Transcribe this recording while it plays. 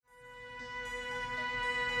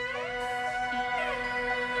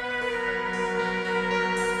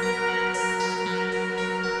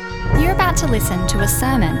about to listen to a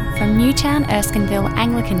sermon from Newtown Erskineville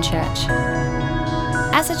Anglican Church.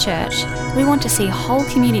 As a church, we want to see whole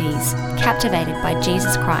communities captivated by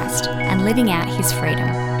Jesus Christ and living out his freedom.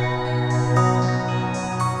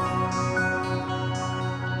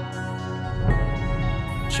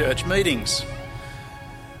 Church meetings.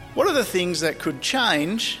 What are the things that could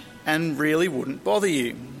change and really wouldn't bother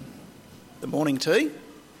you? The morning tea?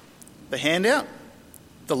 The handout?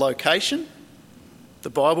 The location? The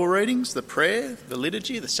Bible readings? The prayer? The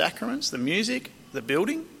liturgy? The sacraments? The music? The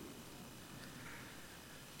building?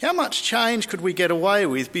 How much change could we get away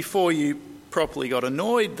with before you properly got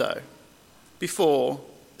annoyed, though? Before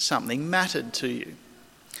something mattered to you?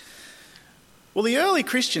 Well, the early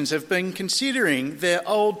Christians have been considering their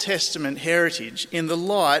Old Testament heritage in the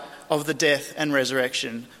light of the death and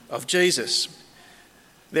resurrection of Jesus.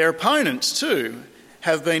 Their opponents, too,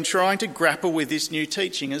 have been trying to grapple with this new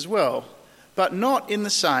teaching as well, but not in the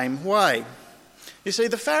same way. You see,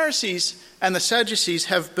 the Pharisees and the Sadducees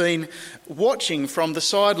have been watching from the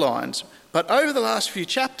sidelines, but over the last few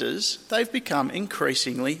chapters, they've become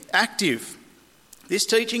increasingly active. This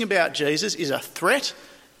teaching about Jesus is a threat,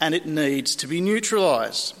 and it needs to be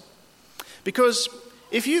neutralised. Because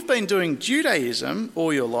if you've been doing Judaism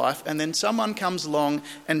all your life and then someone comes along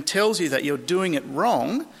and tells you that you're doing it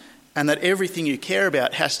wrong and that everything you care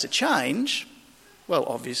about has to change, well,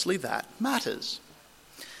 obviously that matters.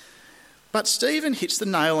 But Stephen hits the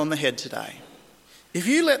nail on the head today. If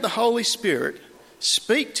you let the Holy Spirit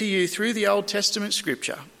speak to you through the Old Testament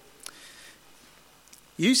scripture,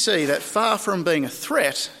 you see that far from being a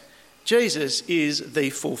threat, Jesus is the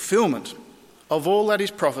fulfilment of all that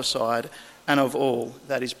is prophesied and of all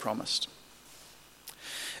that is promised.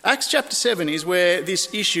 Acts chapter 7 is where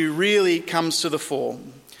this issue really comes to the fore,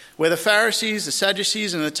 where the Pharisees, the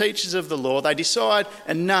Sadducees and the teachers of the law, they decide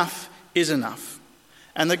enough is enough.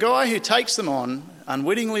 And the guy who takes them on,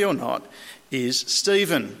 unwittingly or not, is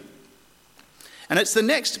Stephen. And it's the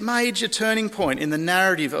next major turning point in the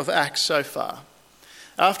narrative of Acts so far.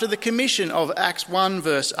 After the commission of Acts 1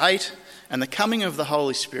 verse 8 and the coming of the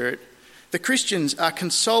Holy Spirit, the Christians are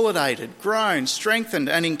consolidated, grown, strengthened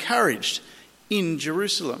and encouraged in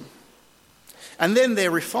Jerusalem. And then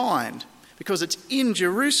they're refined, because it's in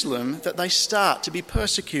Jerusalem that they start to be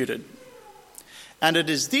persecuted. And it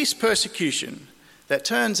is this persecution that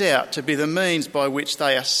turns out to be the means by which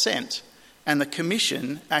they are sent and the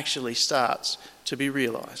commission actually starts to be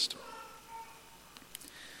realised.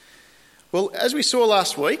 Well, as we saw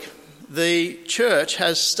last week, the church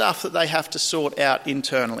has stuff that they have to sort out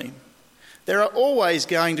internally. There are always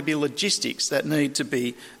going to be logistics that need to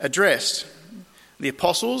be addressed. The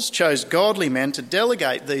apostles chose godly men to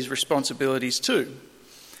delegate these responsibilities to.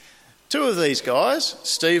 Two of these guys,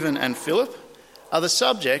 Stephen and Philip, are the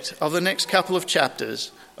subject of the next couple of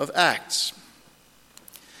chapters of Acts.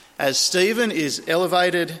 As Stephen is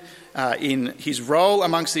elevated in his role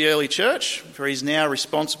amongst the early church, for he's now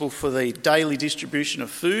responsible for the daily distribution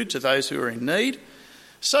of food to those who are in need,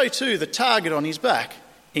 so too the target on his back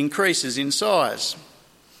increases in size.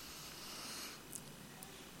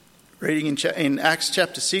 Reading in Acts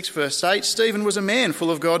chapter 6 verse 8, Stephen was a man full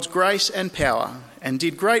of God's grace and power and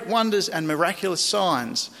did great wonders and miraculous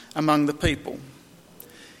signs among the people.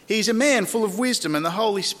 He's a man full of wisdom and the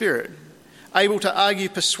Holy Spirit, able to argue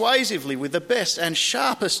persuasively with the best and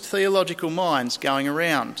sharpest theological minds going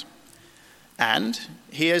around. And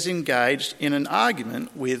he has engaged in an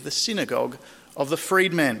argument with the synagogue of the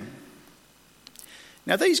freedmen.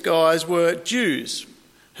 Now, these guys were Jews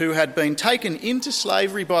who had been taken into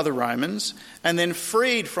slavery by the Romans and then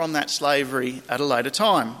freed from that slavery at a later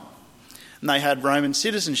time. And they had Roman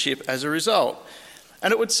citizenship as a result.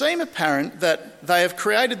 And it would seem apparent that they have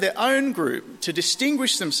created their own group to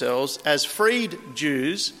distinguish themselves as freed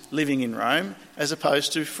Jews living in Rome, as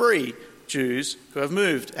opposed to free Jews who have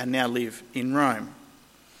moved and now live in Rome.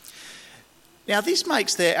 Now, this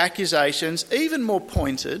makes their accusations even more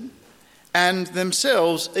pointed and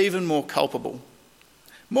themselves even more culpable.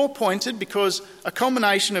 More pointed because a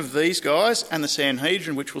combination of these guys and the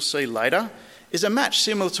Sanhedrin, which we'll see later, is a match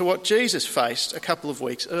similar to what Jesus faced a couple of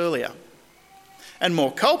weeks earlier. And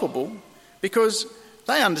more culpable because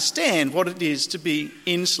they understand what it is to be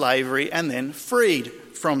in slavery and then freed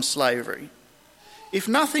from slavery. If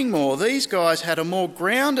nothing more, these guys had a more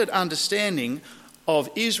grounded understanding of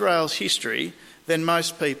Israel's history than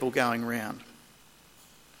most people going round.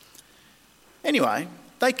 Anyway,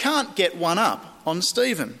 they can't get one up on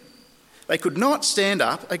Stephen. They could not stand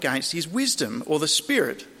up against his wisdom or the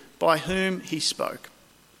Spirit by whom he spoke.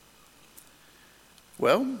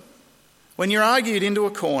 Well, when you're argued into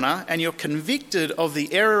a corner and you're convicted of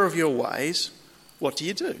the error of your ways, what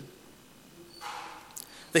do?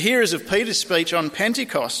 The hearers of Peter's speech on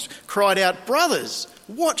Pentecost cried out, "Brothers,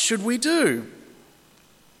 what should we do?"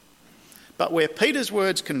 But where Peter's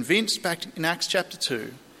words convinced back in Acts chapter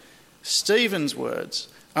 2, Stephen's words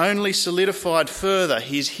only solidified further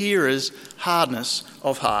his hearers' hardness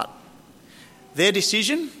of heart. Their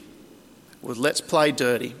decision was, let's play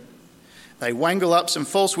dirty. They wangle up some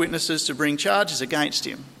false witnesses to bring charges against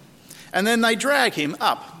him, and then they drag him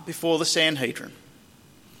up before the Sanhedrin.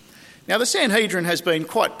 Now, the Sanhedrin has been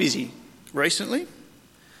quite busy recently.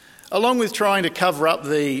 Along with trying to cover up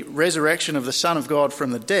the resurrection of the Son of God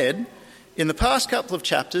from the dead, in the past couple of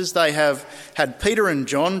chapters they have had Peter and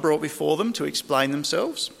John brought before them to explain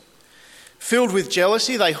themselves. Filled with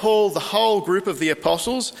jealousy, they haul the whole group of the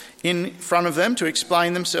apostles in front of them to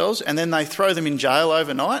explain themselves, and then they throw them in jail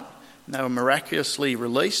overnight, and they were miraculously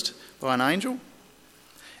released by an angel.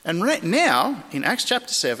 And right now, in Acts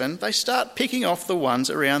chapter 7, they start picking off the ones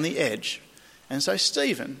around the edge. And so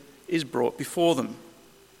Stephen is brought before them.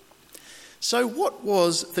 So what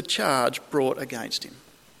was the charge brought against him?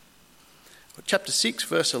 Chapter 6,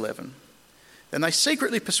 verse 11. Then they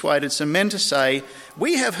secretly persuaded some men to say,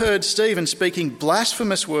 "We have heard Stephen speaking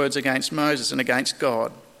blasphemous words against Moses and against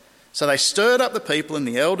God." So they stirred up the people and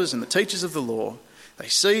the elders and the teachers of the law. They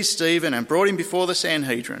seized Stephen and brought him before the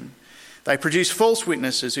Sanhedrin. They produced false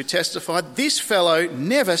witnesses who testified, "This fellow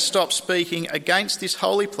never stopped speaking against this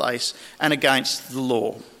holy place and against the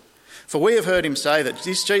law. For we have heard him say that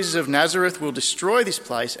this Jesus of Nazareth will destroy this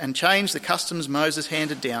place and change the customs Moses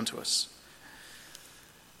handed down to us."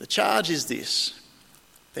 The charge is this: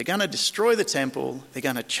 they're going to destroy the temple, they're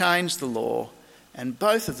going to change the law, and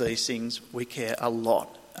both of these things we care a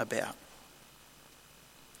lot about.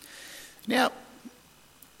 Now,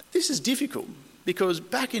 this is difficult because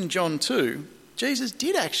back in John 2, Jesus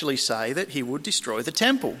did actually say that he would destroy the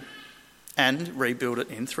temple and rebuild it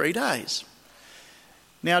in 3 days.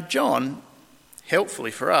 Now, John, helpfully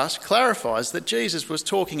for us, clarifies that Jesus was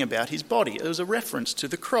talking about his body. It was a reference to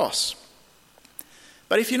the cross.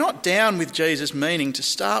 But if you're not down with Jesus' meaning to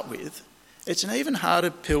start with, it's an even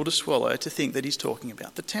harder pill to swallow to think that he's talking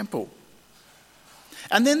about the temple.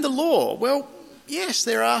 And then the law. Well, yes,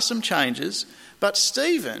 there are some changes, but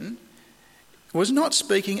Stephen was not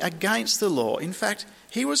speaking against the law. In fact,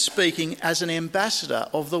 he was speaking as an ambassador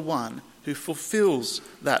of the one who fulfills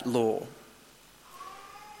that law.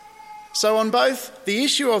 So on both the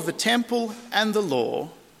issue of the temple and the law,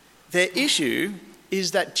 their issue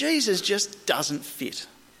is that Jesus just doesn't fit.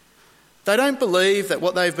 They don't believe that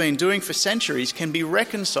what they've been doing for centuries can be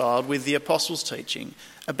reconciled with the apostles' teaching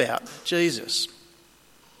about Jesus.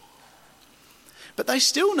 But they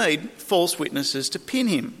still need false witnesses to pin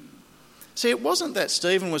him. See, it wasn't that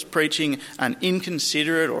Stephen was preaching an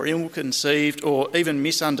inconsiderate or ill-conceived or even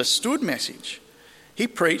misunderstood message. He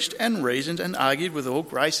preached and reasoned and argued with all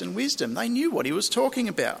grace and wisdom. They knew what he was talking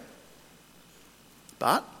about.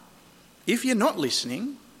 But if you're not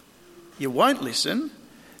listening, you won't listen,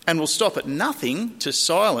 and will stop at nothing to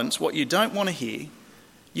silence what you don't want to hear,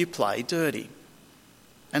 you play dirty.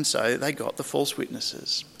 And so they got the false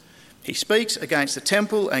witnesses. He speaks against the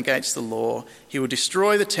temple and against the law. He will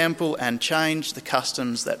destroy the temple and change the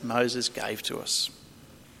customs that Moses gave to us.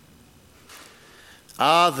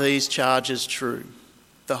 Are these charges true?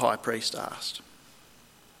 The high priest asked.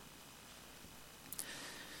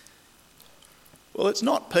 Well, it's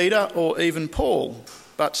not Peter or even Paul,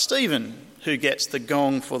 but Stephen who gets the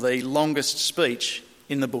gong for the longest speech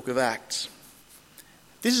in the book of Acts.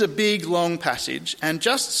 This is a big, long passage, and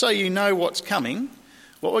just so you know what's coming,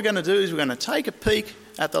 what we're going to do is we're going to take a peek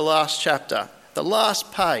at the last chapter, the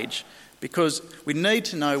last page, because we need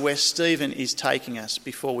to know where Stephen is taking us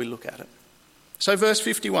before we look at it. So verse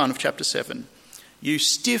 51 of chapter 7, "You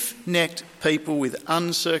stiff-necked people with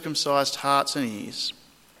uncircumcised hearts and ears.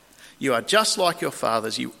 You are just like your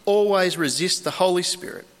fathers. You always resist the Holy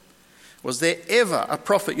Spirit. Was there ever a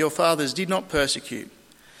prophet your fathers did not persecute?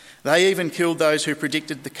 They even killed those who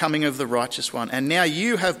predicted the coming of the righteous one. And now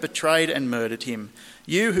you have betrayed and murdered him.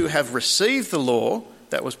 You who have received the law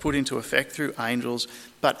that was put into effect through angels,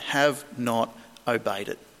 but have not obeyed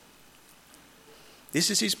it." This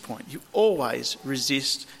is his point. You always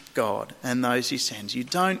resist God and those he sends. You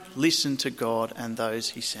don't listen to God and those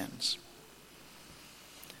he sends.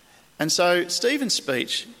 And so Stephen's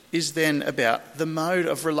speech is then about the mode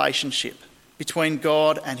of relationship between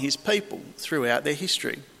God and his people throughout their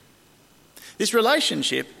history. This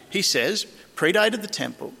relationship, he says, predated the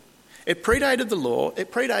temple, it predated the law,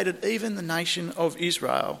 it predated even the nation of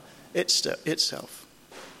Israel itself.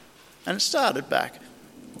 And it started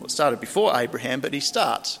it started before Abraham, but he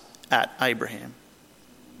starts at Abraham.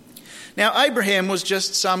 Now, Abraham was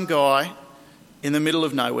just some guy in the middle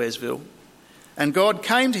of Nowheresville. And God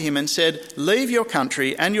came to him and said, "Leave your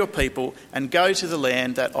country and your people and go to the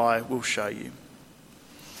land that I will show you."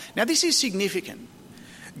 Now this is significant.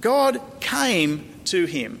 God came to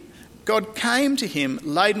him. God came to him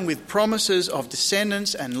laden with promises of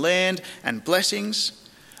descendants and land and blessings.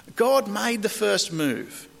 God made the first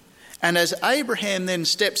move. And as Abraham then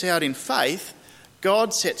steps out in faith,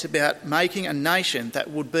 God sets about making a nation that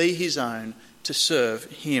would be his own to serve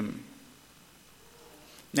him.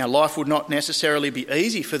 Now, life would not necessarily be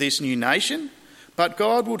easy for this new nation, but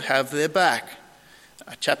God would have their back.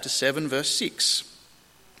 Chapter 7, verse 6.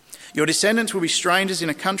 Your descendants will be strangers in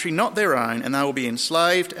a country not their own, and they will be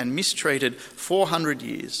enslaved and mistreated 400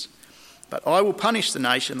 years. But I will punish the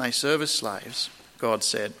nation they serve as slaves, God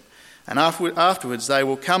said, and afterwards they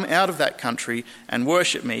will come out of that country and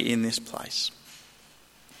worship me in this place.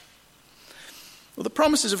 Well, the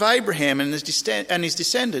promises of Abraham and his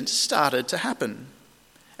descendants started to happen.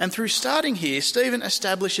 And through starting here, Stephen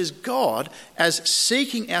establishes God as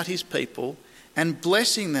seeking out his people and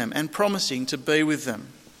blessing them and promising to be with them.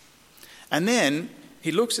 And then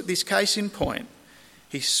he looks at this case in point.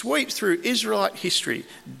 He sweeps through Israelite history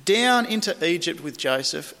down into Egypt with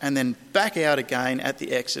Joseph and then back out again at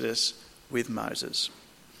the Exodus with Moses.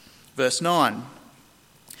 Verse 9.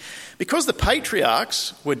 Because the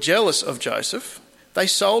patriarchs were jealous of Joseph, they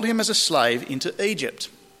sold him as a slave into Egypt.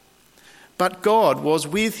 But God was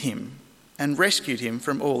with him and rescued him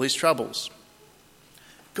from all his troubles.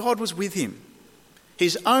 God was with him.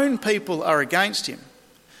 His own people are against him.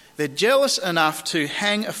 They're jealous enough to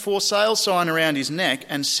hang a for sale sign around his neck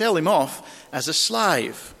and sell him off as a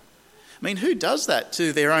slave. I mean, who does that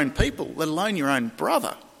to their own people, let alone your own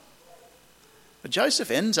brother? But Joseph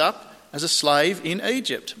ends up as a slave in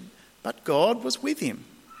Egypt, but God was with him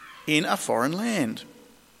in a foreign land.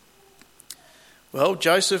 Well,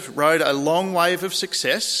 Joseph rode a long wave of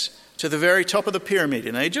success to the very top of the pyramid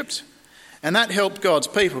in Egypt, and that helped God's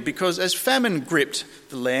people because as famine gripped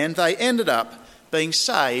the land, they ended up being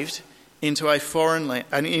saved into a foreign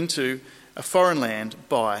land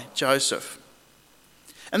by Joseph.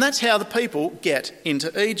 And that's how the people get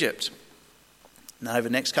into Egypt. And over the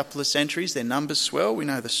next couple of centuries, their numbers swell. We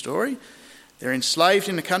know the story. They're enslaved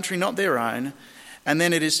in a country not their own. And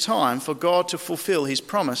then it is time for God to fulfill his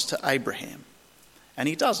promise to Abraham. And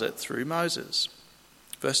he does it through Moses.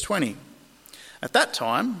 Verse 20. At that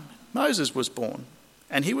time, Moses was born,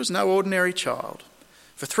 and he was no ordinary child.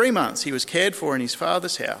 For 3 months he was cared for in his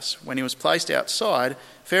father's house. When he was placed outside,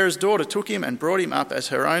 Pharaoh's daughter took him and brought him up as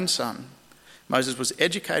her own son. Moses was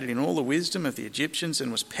educated in all the wisdom of the Egyptians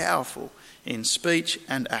and was powerful in speech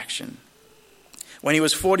and action. When he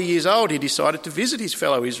was 40 years old, he decided to visit his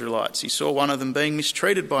fellow Israelites. He saw one of them being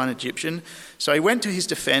mistreated by an Egyptian, so he went to his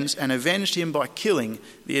defence and avenged him by killing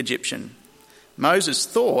the Egyptian. Moses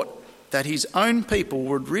thought that his own people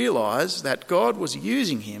would realise that God was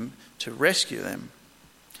using him to rescue them.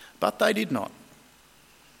 But they did not.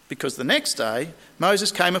 Because the next day,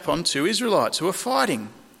 Moses came upon 2 Israelites who were fighting.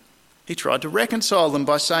 He tried to reconcile them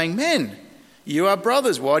by saying, "Men, you are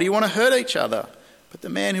brothers, why do you want to hurt each other?" But the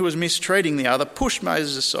man who was mistreating the other pushed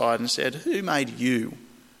Moses aside and said, "Who made you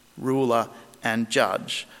ruler and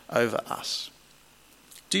judge over us?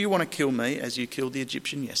 Do you want to kill me as you killed the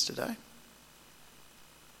Egyptian yesterday?"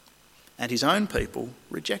 And his own people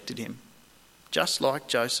rejected him, just like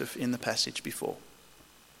Joseph in the passage before.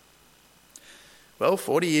 Well,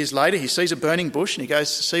 40 years later, he sees a burning bush and he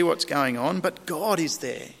goes to see what's going on, but God is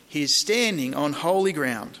there. He is standing on holy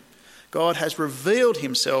ground. God has revealed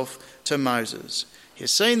himself to Moses. He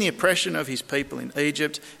has seen the oppression of his people in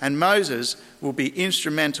Egypt, and Moses will be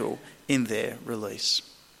instrumental in their release.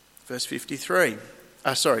 Verse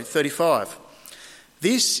 35.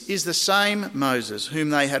 This is the same Moses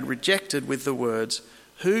whom they had rejected with the words,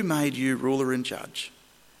 "Who made you ruler and judge?"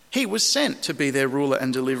 He was sent to be their ruler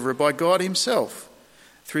and deliverer by God himself,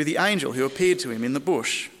 through the angel who appeared to him in the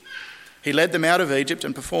bush. He led them out of Egypt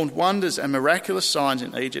and performed wonders and miraculous signs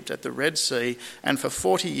in Egypt at the Red Sea and for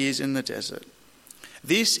 40 years in the desert.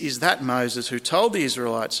 This is that Moses who told the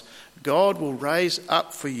Israelites, "God will raise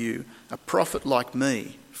up for you a prophet like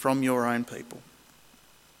me from your own people."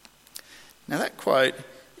 Now that quote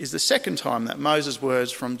is the second time that Moses'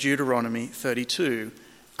 words from Deuteronomy 32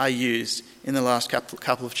 are used in the last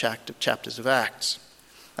couple of chapters of Acts.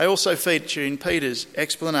 They also feature in Peter's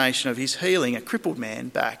explanation of his healing a crippled man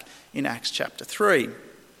back in Acts chapter 3.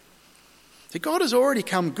 So God has already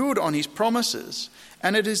come good on his promises,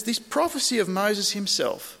 and it is this prophecy of Moses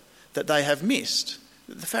himself that they have missed,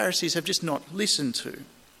 that the Pharisees have just not listened to.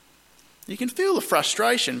 You can feel the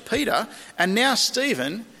frustration. Peter, and now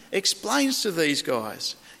Stephen, explains to these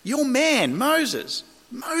guys, Your man, Moses,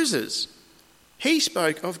 he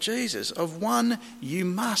spoke of Jesus, of one you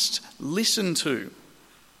must listen to,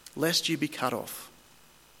 lest you be cut off.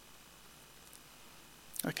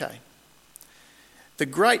 Okay. The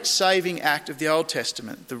great saving act of the Old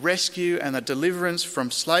Testament, the rescue and the deliverance from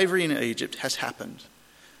slavery in Egypt, has happened.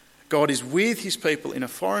 God is with his people in a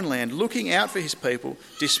foreign land, looking out for his people,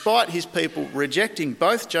 despite his people rejecting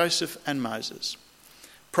both Joseph and Moses.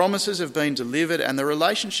 Promises have been delivered, and the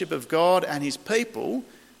relationship of God and his people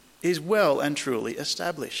is well and truly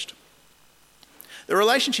established. The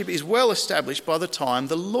relationship is well established by the time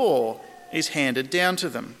the law is handed down to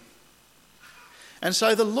them. And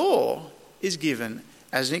so the law is given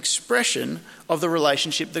as an expression of the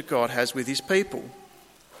relationship that God has with his people,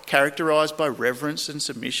 characterised by reverence and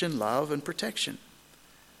submission, love and protection.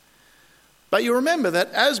 But you remember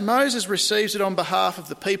that as Moses receives it on behalf of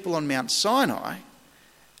the people on Mount Sinai,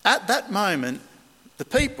 at that moment the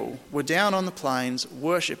people were down on the plains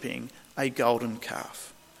worshipping a golden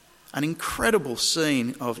calf. An incredible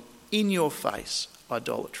scene of in-your-face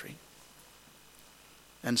idolatry.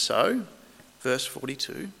 And so, verse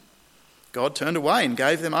 42, God turned away and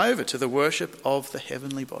gave them over to the worship of the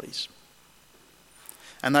heavenly bodies.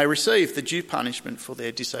 And they received the due punishment for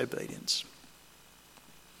their disobedience.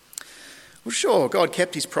 Well, sure, God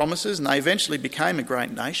kept his promises and they eventually became a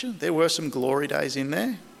great nation. There were some glory days in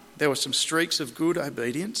there. There were some streaks of good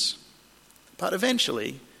obedience. But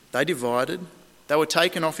eventually they divided. They were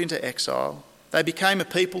taken off into exile. They became a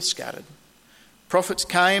people scattered. Prophets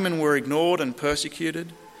came and were ignored and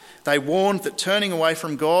persecuted. They warned that turning away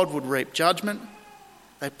from God would reap judgment.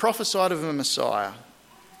 They prophesied of a Messiah.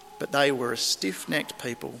 But they were a stiff-necked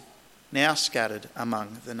people, now scattered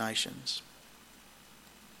among the nations.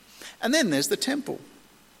 And then there's the temple.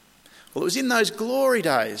 Well, it was in those glory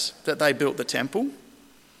days that they built the temple.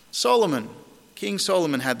 King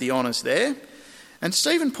Solomon had the honours there. And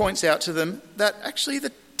Stephen points out to them that actually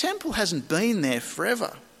the temple hasn't been there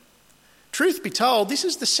forever. Truth be told, this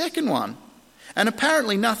is the second one, and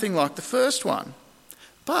apparently nothing like the first one.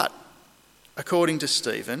 But, according to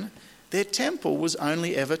Stephen, their temple was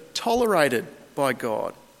only ever tolerated by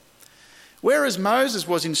God. Whereas Moses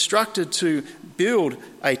was instructed to build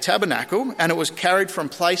a tabernacle and it was carried from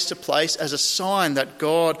place to place as a sign that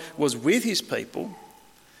God was with his people,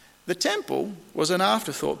 the temple was an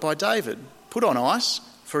afterthought by David, put on ice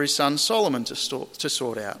for his son Solomon to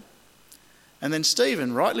sort out. And then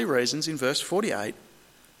Stephen rightly reasons in verse 48,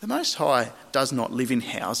 the Most High does not live in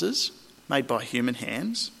houses made by human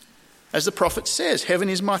hands. As the prophet says, heaven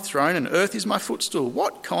is my throne and earth is my footstool.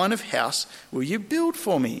 What kind of house will you build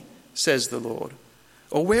for me, says the Lord?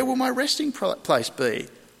 Or where will my resting place be?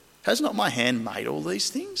 Has not my hand made all these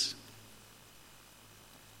things?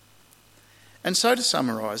 And so to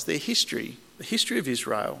summarise, their history, the history of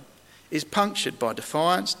Israel, is punctured by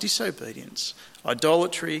defiance, disobedience,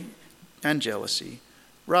 idolatry and jealousy,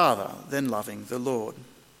 rather than loving the Lord.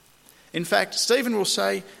 In fact, Stephen will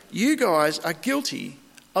say, you guys are guilty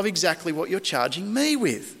of exactly what you're charging me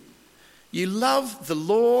with. You love the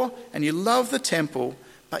law and you love the temple,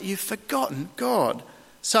 but you've forgotten God,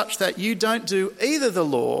 such that you don't do either the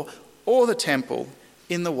law or the temple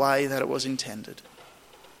in the way that it was intended.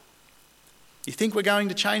 You think we're going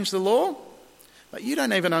to change the law, but you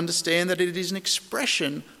don't even understand that it is an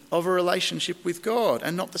expression of a relationship with God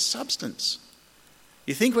and not the substance.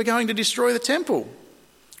 You think we're going to destroy the temple.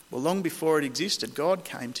 Well, long before it existed, God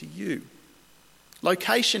came to you.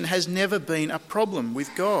 Location has never been a problem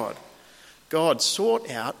with God. God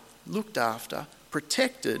sought out, looked after,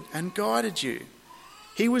 protected and guided you.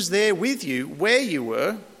 He was there with you where you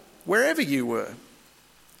were, wherever you were.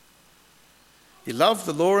 You love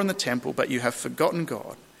the law and the temple, but you have forgotten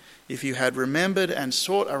God. If you had remembered and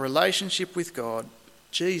sought a relationship with God,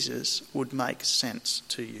 Jesus would make sense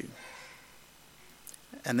to you.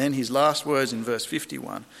 And then his last words in verse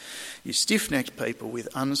 51. You stiff-necked people with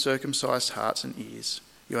uncircumcised hearts and ears.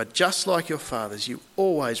 You are just like your fathers. You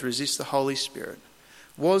always resist the Holy Spirit.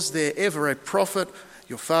 Was there ever a prophet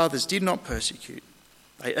your fathers did not persecute?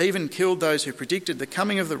 They even killed those who predicted the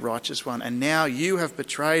coming of the righteous one, and now you have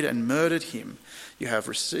betrayed and murdered him. You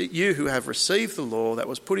who have received the law that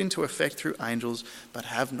was put into effect through angels, but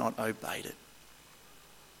have not obeyed it.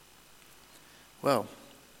 Well,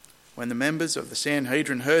 when the members of the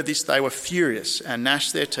Sanhedrin heard this, they were furious and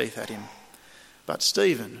gnashed their teeth at him. But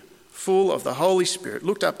Stephen, full of the Holy Spirit,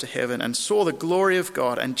 looked up to heaven and saw the glory of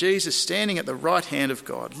God and Jesus standing at the right hand of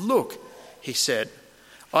God. Look, he said,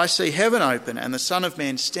 I see heaven open and the Son of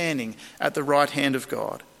Man standing at the right hand of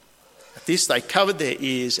God. At this they covered their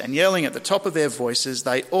ears, and yelling at the top of their voices,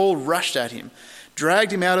 they all rushed at him,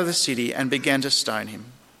 dragged him out of the city and began to stone him.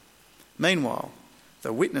 Meanwhile,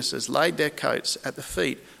 the witnesses laid their coats at the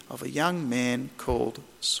feet of a young man called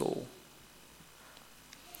Saul.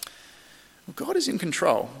 Well, God is in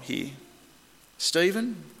control here.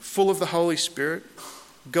 Stephen, full of the Holy Spirit,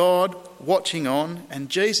 God watching on, and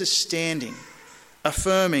Jesus standing,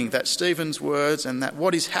 affirming that Stephen's words and that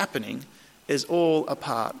what is happening is all a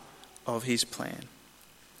part of his plan.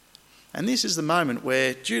 And this is the moment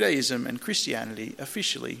where Judaism and Christianity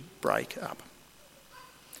officially break up.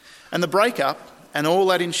 And the breakup, and all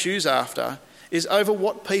that ensues after, is over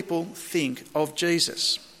what people think of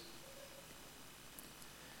Jesus.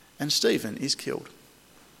 And Stephen is killed,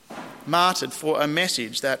 martyred for a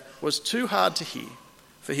message that was too hard to hear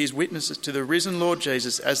for his witnesses to the risen Lord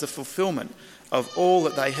Jesus as the fulfilment of all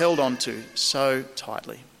that they held on to so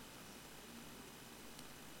tightly.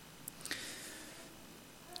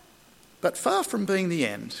 But far from being the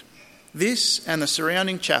end, this and the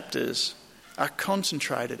surrounding chapters are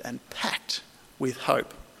concentrated and packed with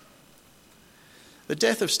hope. The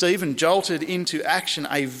death of Stephen jolted into action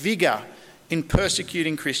a vigour in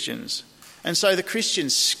persecuting Christians, and so the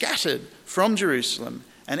Christians scattered from Jerusalem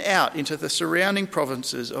and out into the surrounding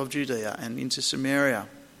provinces of Judea and into Samaria.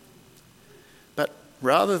 But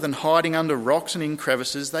rather than hiding under rocks and in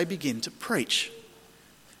crevices, they begin to preach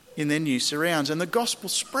in their new surrounds, and the gospel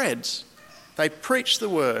spreads. They preach the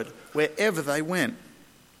word wherever they went.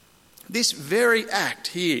 This very act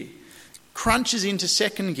here crunches into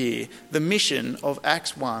second gear the mission of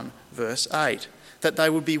Acts 1 verse 8, that they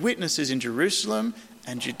would be witnesses in Jerusalem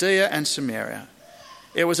and Judea and Samaria.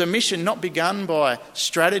 It was a mission not begun by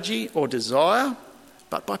strategy or desire,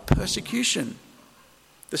 but by persecution.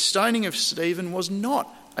 The stoning of Stephen was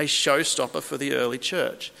not a showstopper for the early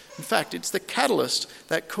church. In fact, it's the catalyst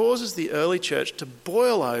that causes the early church to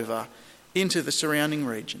boil over into the surrounding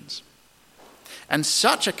regions. And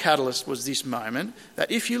such a catalyst was this moment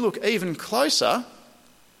that if you look even closer,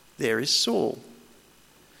 there is Saul.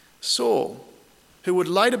 Saul, who would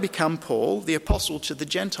later become Paul, the apostle to the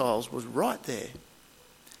Gentiles, was right there.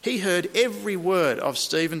 He heard every word of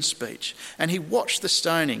Stephen's speech, and he watched the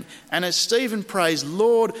stoning. And as Stephen prays,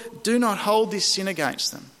 "Lord, do not hold this sin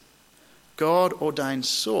against them," God ordained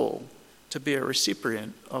Saul to be a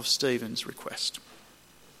recipient of Stephen's request.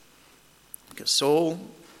 Because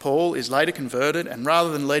Paul is later converted, and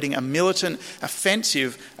rather than leading a militant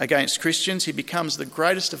offensive against Christians, he becomes the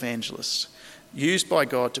greatest evangelist, used by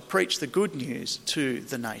God to preach the good news to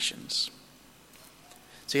the nations.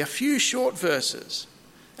 See, a few short verses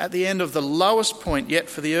at the end of the lowest point yet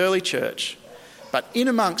for the early church, but in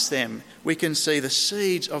amongst them we can see the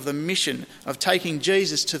seeds of the mission of taking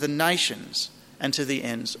Jesus to the nations and to the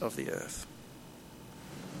ends of the earth.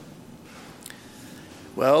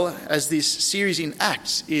 Well, as this series in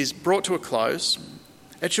Acts is brought to a close,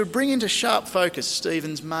 it should bring into sharp focus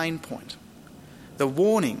Stephen's main point, the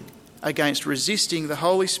warning against resisting the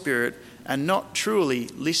Holy Spirit and not truly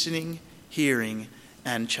listening, hearing,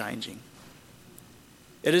 and changing.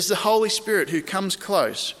 It is the Holy Spirit who comes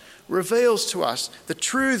close, reveals to us the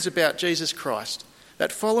truths about Jesus Christ,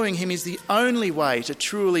 that following him is the only way to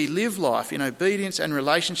truly live life in obedience and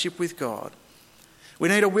relationship with God. We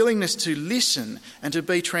need a willingness to listen and to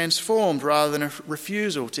be transformed rather than a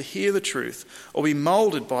refusal to hear the truth or be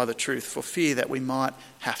moulded by the truth for fear that we might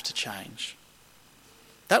have to change.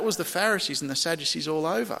 That was the Pharisees and the Sadducees all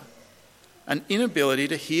over. An inability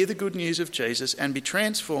to hear the good news of Jesus and be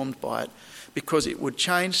transformed by it because it would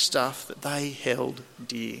change stuff that they held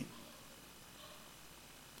dear.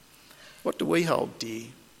 What do we hold dear?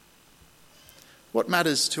 What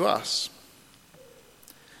matters to us?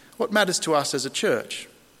 What matters to us as a church,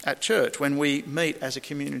 at church, when we meet as a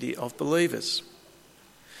community of believers?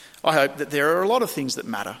 I hope that there are a lot of things that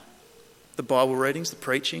matter. The Bible readings, the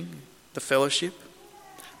preaching, the fellowship.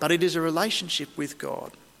 But it is a relationship with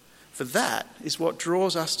God. For that is what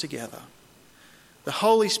draws us together. The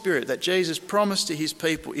Holy Spirit that Jesus promised to his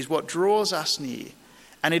people is what draws us near.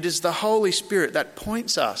 And it is the Holy Spirit that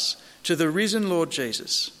points us to the risen Lord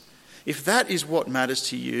Jesus. If that is what matters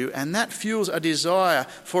to you and that fuels a desire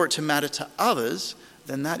for it to matter to others,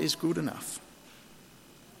 then that is good enough.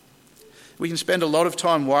 We can spend a lot of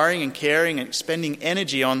time worrying and caring and expending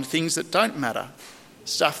energy on things that don't matter,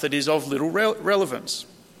 stuff that is of little relevance.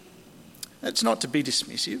 That's not to be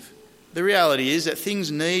dismissive. The reality is that things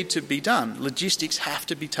need to be done. Logistics have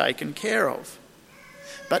to be taken care of.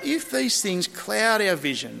 But if these things cloud our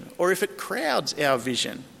vision, or if it crowds our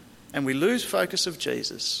vision, and we lose focus of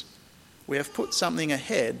Jesus, we have put something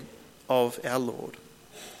ahead of our Lord.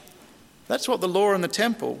 That's what the law and the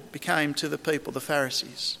temple became to the people, the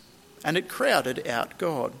Pharisees, and it crowded out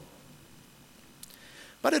God.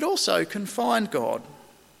 But it also confined God.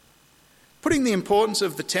 Putting the importance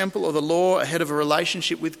of the temple or the law ahead of a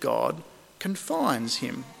relationship with God confines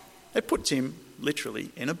him. It puts him literally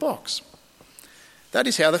in a box. That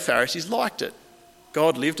is how the Pharisees liked it.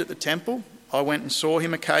 God lived at the temple. I went and saw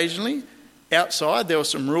him occasionally. Outside, there were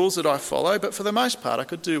some rules that I followed, but for the most part, I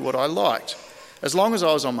could do what I liked, as long as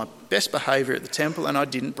I was on my best behaviour at the temple and I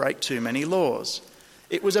didn't break too many laws.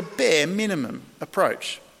 It was a bare minimum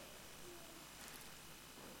approach.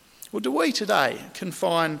 Well, do we today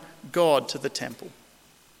confine God to the temple?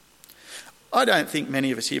 I don't think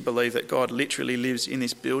many of us here believe that God literally lives in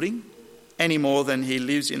this building any more than he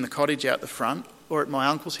lives in the cottage out the front or at my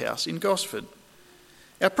uncle's house in Gosford.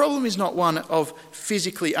 Our problem is not one of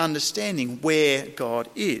physically understanding where God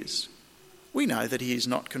is. We know that he is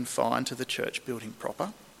not confined to the church building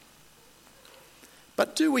proper.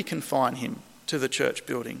 But do we confine him to the church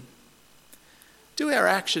building? Do our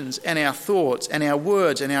actions and our thoughts and our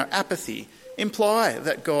words and our apathy imply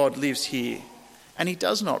that God lives here and he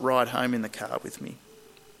does not ride home in the car with me?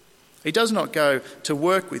 He does not go to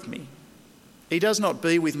work with me. He does not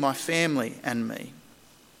be with my family and me.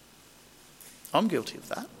 I'm guilty of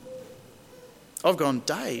that. I've gone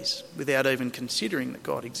days without even considering that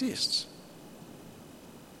God exists.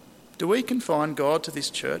 Do we confine God to this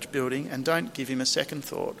church building and don't give him a second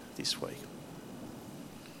thought this week?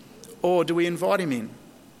 Or do we invite him in?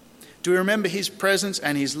 Do we remember his presence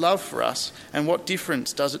and his love for us, and what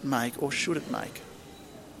difference does it make or should it make?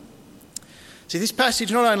 See, this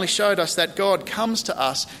passage not only showed us that God comes to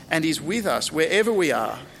us and is with us wherever we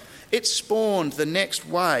are, it spawned the next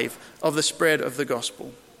wave of the spread of the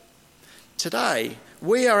gospel. Today,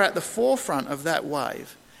 we are at the forefront of that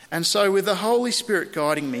wave, and so with the Holy Spirit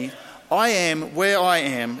guiding me, I am where I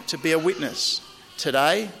am to be a witness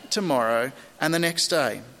today, tomorrow, and the next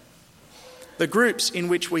day. The groups in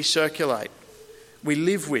which we circulate, we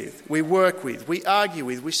live with, we work with, we argue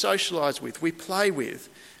with, we socialise with, we play with,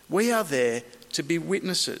 we are there to be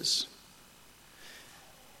witnesses.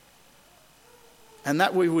 And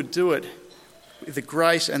that we would do it with the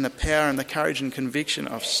grace and the power and the courage and conviction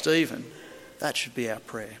of Stephen, that should be our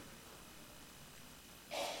prayer.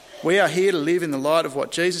 We are here to live in the light of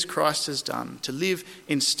what Jesus Christ has done, to live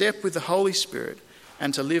in step with the Holy Spirit,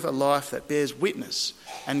 and to live a life that bears witness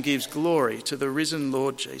and gives glory to the risen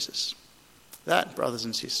Lord Jesus. That, brothers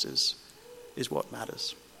and sisters, is what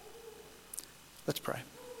matters. Let's pray.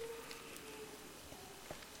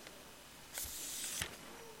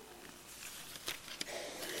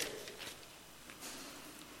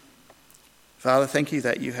 Father, thank you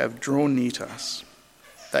that you have drawn near to us,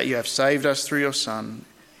 that you have saved us through your Son,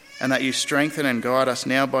 and that you strengthen and guide us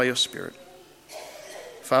now by your Spirit.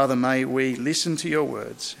 Father, may we listen to your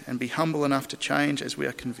words and be humble enough to change as we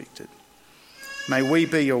are convicted. May we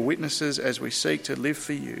be your witnesses as we seek to live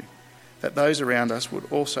for you, that those around us would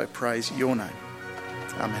also praise your name.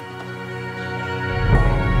 Amen.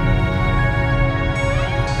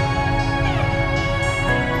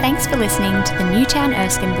 Thanks for listening to the Newtown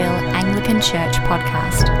Erskineville Anglican Church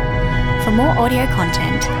podcast. For more audio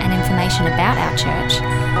content and information about our church,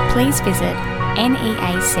 please visit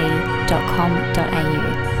neac.com.au.